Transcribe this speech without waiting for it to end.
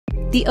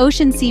The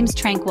ocean seems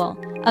tranquil,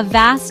 a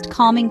vast,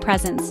 calming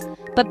presence,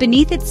 but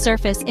beneath its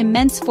surface,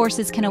 immense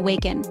forces can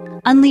awaken,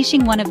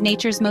 unleashing one of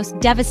nature's most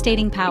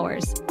devastating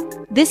powers.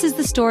 This is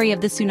the story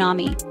of the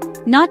tsunami,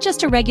 not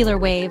just a regular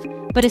wave,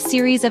 but a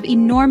series of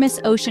enormous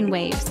ocean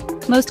waves,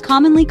 most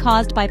commonly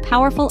caused by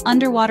powerful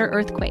underwater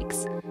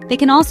earthquakes. They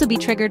can also be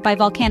triggered by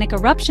volcanic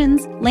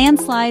eruptions,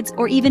 landslides,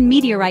 or even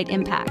meteorite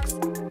impacts.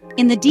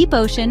 In the deep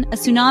ocean, a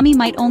tsunami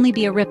might only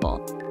be a ripple,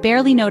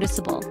 barely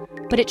noticeable,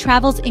 but it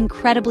travels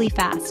incredibly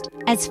fast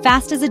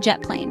as a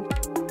jet plane.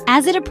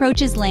 As it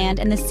approaches land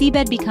and the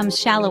seabed becomes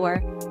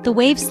shallower, the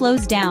wave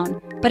slows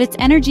down, but its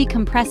energy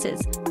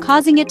compresses,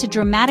 causing it to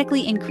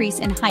dramatically increase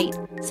in height,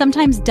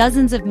 sometimes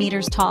dozens of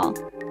meters tall.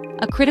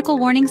 A critical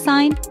warning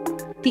sign?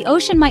 The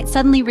ocean might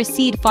suddenly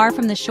recede far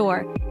from the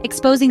shore,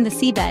 exposing the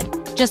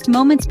seabed, just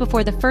moments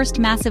before the first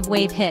massive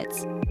wave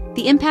hits.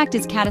 The impact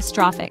is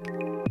catastrophic.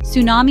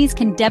 Tsunamis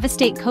can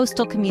devastate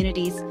coastal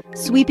communities,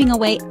 sweeping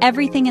away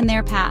everything in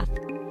their path.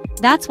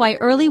 That's why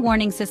early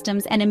warning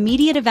systems and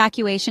immediate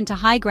evacuation to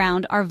high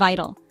ground are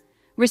vital.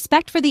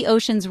 Respect for the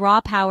ocean's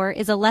raw power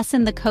is a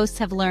lesson the coasts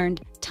have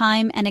learned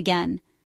time and again.